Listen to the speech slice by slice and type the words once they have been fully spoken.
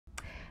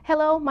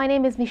Hello, my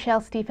name is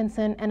Michele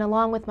Stephenson, and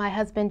along with my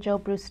husband, Joe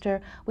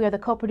Brewster, we are the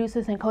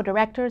co-producers and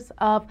co-directors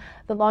of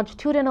the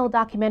longitudinal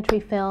documentary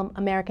film,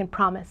 American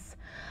Promise.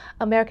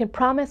 American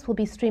Promise will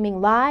be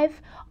streaming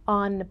live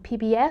on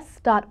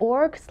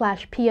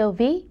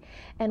pbs.org/POV,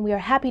 and we are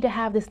happy to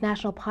have this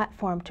national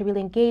platform to really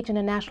engage in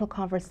a national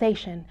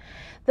conversation.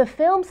 The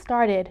film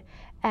started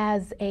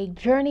as a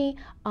journey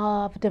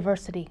of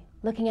diversity,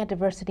 looking at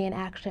diversity in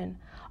action.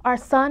 Our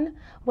son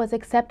was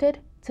accepted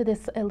to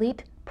this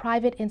elite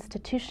private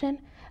institution,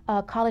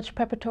 a college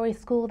preparatory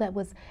school that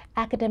was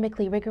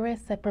academically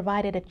rigorous, that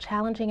provided a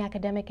challenging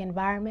academic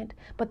environment,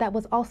 but that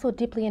was also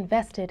deeply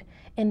invested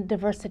in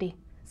diversity.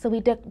 So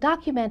we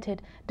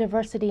documented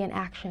diversity in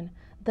action,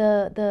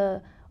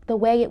 the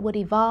way it would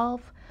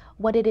evolve,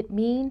 what did it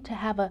mean to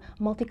have a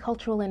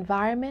multicultural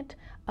environment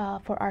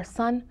for our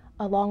son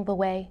along the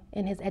way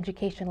in his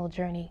educational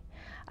journey.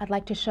 I'd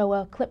like to show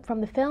a clip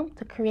from the film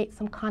to create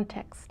some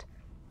context.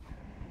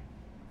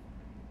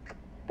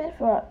 If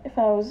I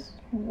was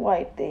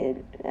white,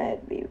 then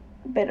I'd be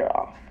better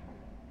off.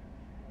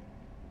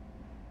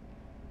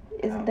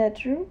 Isn't that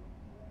true?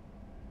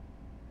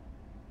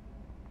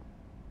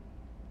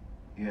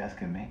 You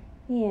asking me?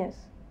 Yes.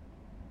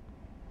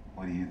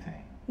 What do you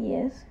think?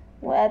 Yes.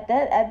 Well,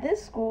 at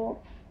this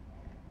school,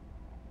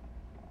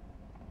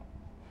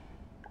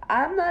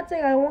 I'm not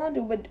saying I want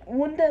to, but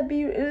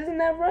isn't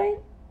that right?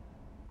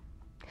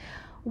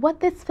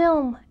 What this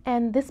film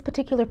and this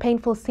particular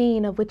painful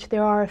scene, of which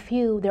there are a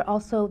few,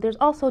 there's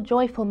also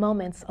joyful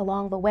moments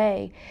along the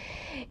way,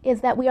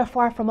 is that we are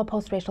far from a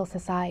post-racial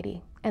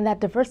society, and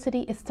that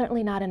diversity is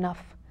certainly not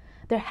enough.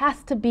 There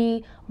has to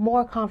be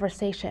more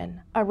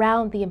conversation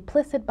around the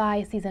implicit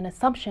biases and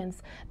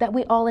assumptions that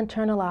we all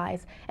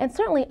internalize, and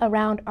certainly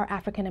around our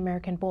African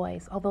American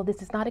boys, although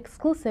this is not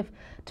exclusive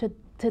to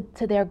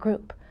their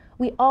group.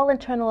 We all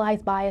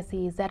internalize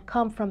biases that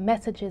come from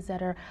messages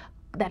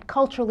that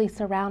culturally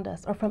surround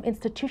us, or from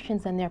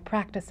institutions and their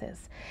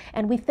practices.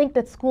 And we think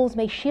that schools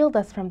may shield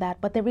us from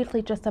that, but they're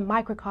really just a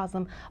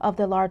microcosm of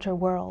the larger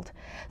world.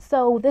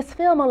 So this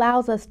film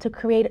allows us to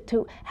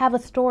have a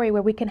story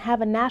where we can have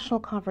a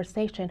national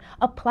conversation,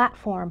 a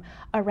platform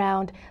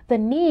around the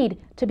need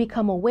to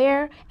become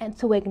aware and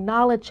to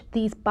acknowledge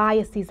these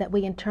biases that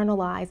we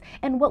internalize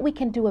and what we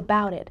can do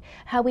about it,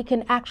 how we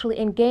can actually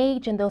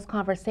engage in those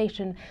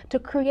conversations to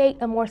create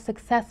a more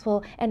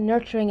successful and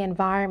nurturing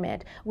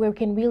environment where we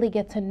can really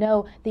get to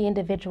know the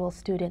individual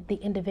student, the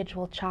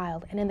individual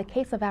child. And in the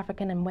case of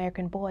African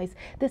American boys,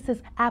 this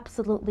is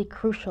absolutely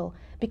crucial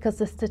because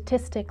the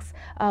statistics,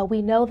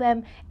 we know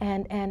them,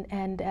 and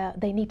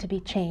they need to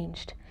be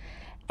changed.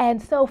 And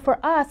so for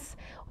us,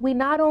 we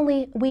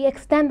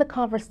extend the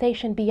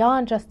conversation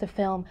beyond just the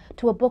film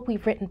to a book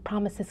we've written,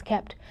 Promises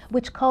Kept,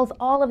 which culls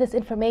all of this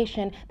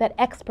information that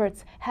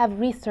experts have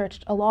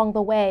researched along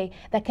the way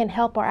that can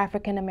help our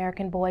African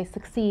American boys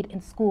succeed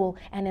in school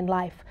and in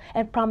life.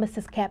 And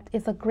Promises Kept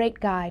is a great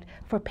guide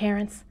for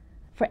parents,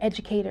 for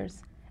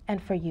educators, and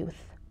for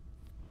youth.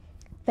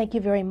 Thank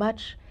you very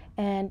much,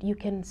 and you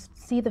can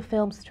see the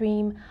film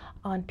stream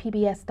on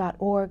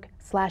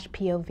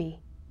pbs.org/POV.